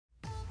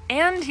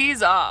And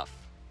he's off.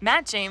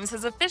 Matt James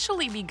has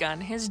officially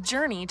begun his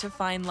journey to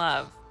find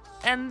love.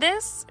 And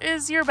this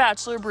is your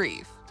Bachelor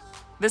Brief.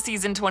 The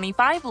season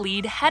 25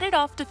 lead headed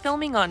off to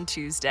filming on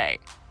Tuesday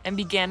and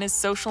began his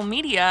social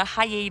media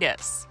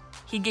hiatus.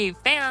 He gave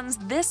fans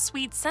this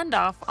sweet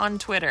send-off on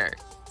Twitter.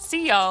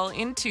 See y'all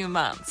in 2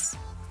 months.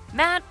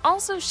 Matt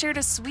also shared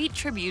a sweet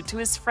tribute to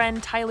his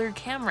friend Tyler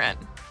Cameron,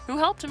 who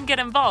helped him get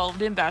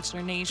involved in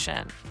Bachelor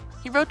Nation.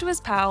 He wrote to his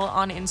pal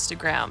on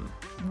Instagram,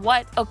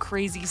 "What a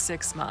crazy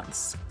 6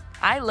 months.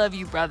 I love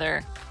you,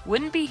 brother.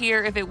 Wouldn't be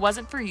here if it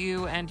wasn't for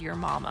you and your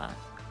mama."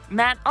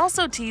 Matt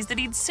also teased that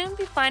he'd soon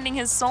be finding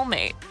his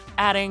soulmate,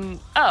 adding,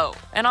 "Oh,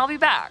 and I'll be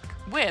back,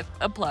 with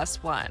a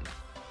 +1.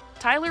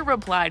 Tyler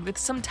replied with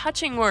some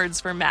touching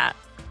words for Matt,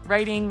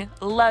 writing,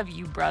 "Love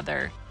you,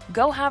 brother.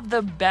 Go have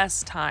the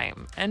best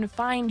time and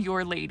find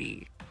your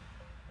lady."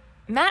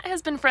 Matt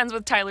has been friends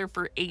with Tyler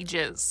for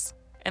ages,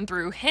 and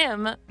through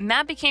him,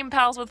 Matt became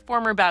pals with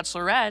former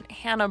Bachelorette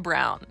Hannah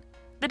Brown.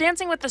 The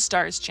Dancing with the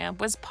Stars champ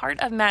was part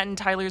of Matt and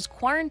Tyler's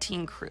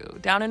quarantine crew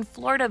down in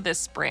Florida this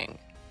spring.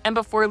 And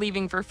before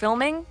leaving for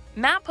filming,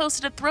 Matt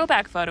posted a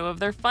throwback photo of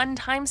their fun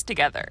times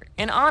together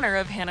in honor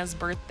of Hannah's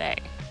birthday.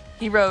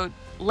 He wrote,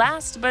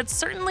 "Last but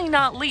certainly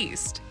not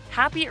least,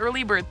 happy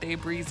early birthday,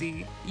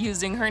 Breezy,"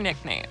 using her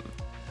nickname.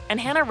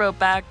 And Hannah wrote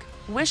back,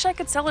 "Wish I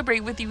could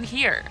celebrate with you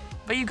here,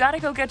 but you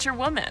gotta go get your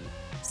woman.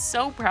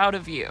 So proud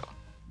of you."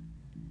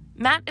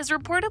 Matt is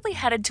reportedly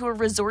headed to a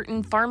resort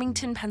in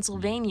Farmington,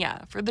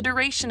 Pennsylvania for the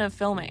duration of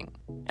filming.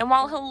 And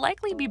while he'll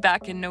likely be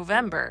back in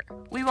November,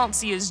 we won't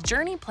see his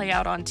journey play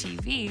out on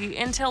TV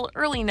until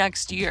early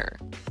next year.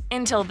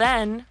 Until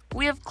then,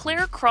 we have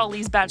Claire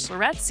Crawley's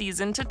Bachelorette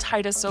season to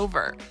tide us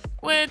over,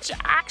 which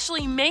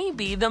actually may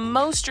be the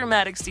most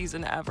dramatic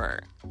season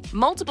ever.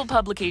 Multiple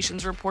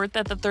publications report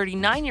that the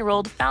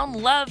 39-year-old found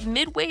love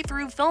midway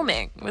through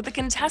filming with a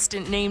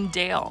contestant named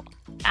Dale,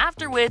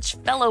 after which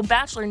fellow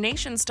Bachelor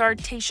Nation star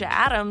Tayshia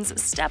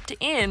Adams stepped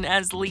in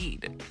as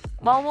lead.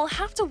 While we'll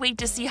have to wait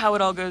to see how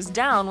it all goes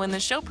down when the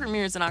show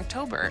premieres in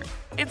October,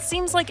 it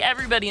seems like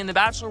everybody in the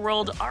Bachelor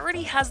world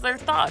already has their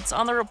thoughts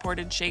on the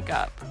reported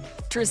shakeup.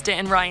 Trista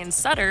and Ryan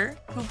Sutter,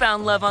 who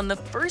found love on the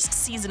first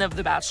season of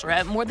The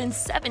Bachelorette more than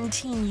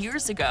 17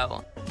 years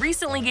ago,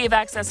 recently gave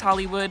Access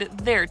Hollywood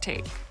their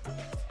take.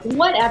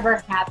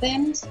 Whatever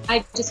happened,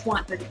 I just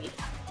want her to be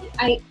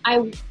happy.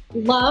 I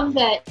love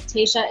that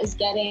Tayshia is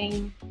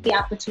getting the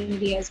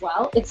opportunity as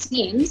well. It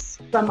seems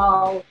from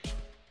all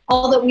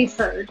that we've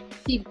heard.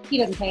 He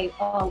doesn't pay a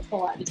whole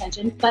lot of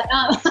attention, but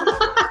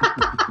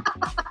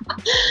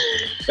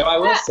No, I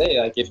will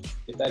say, like, if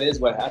that is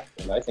what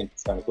happened, I think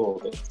it's kind of cool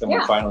that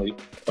someone finally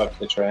bucked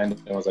the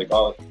trend and was like,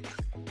 "Oh,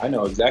 I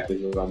know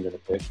exactly who I'm going to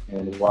pick,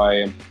 and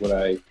why would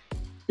I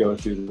go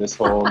through this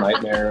whole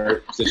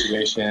nightmare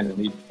situation and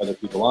lead other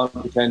people on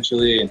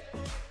potentially?" And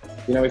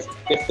you know,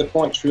 if the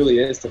point truly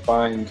is to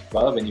find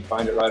love and you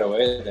find it right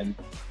away, then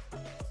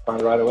find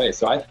it right away.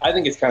 So I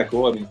think it's kind of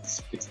cool. I mean,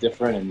 it's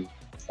different, and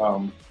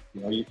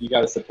you know, you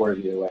got to support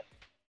it either way.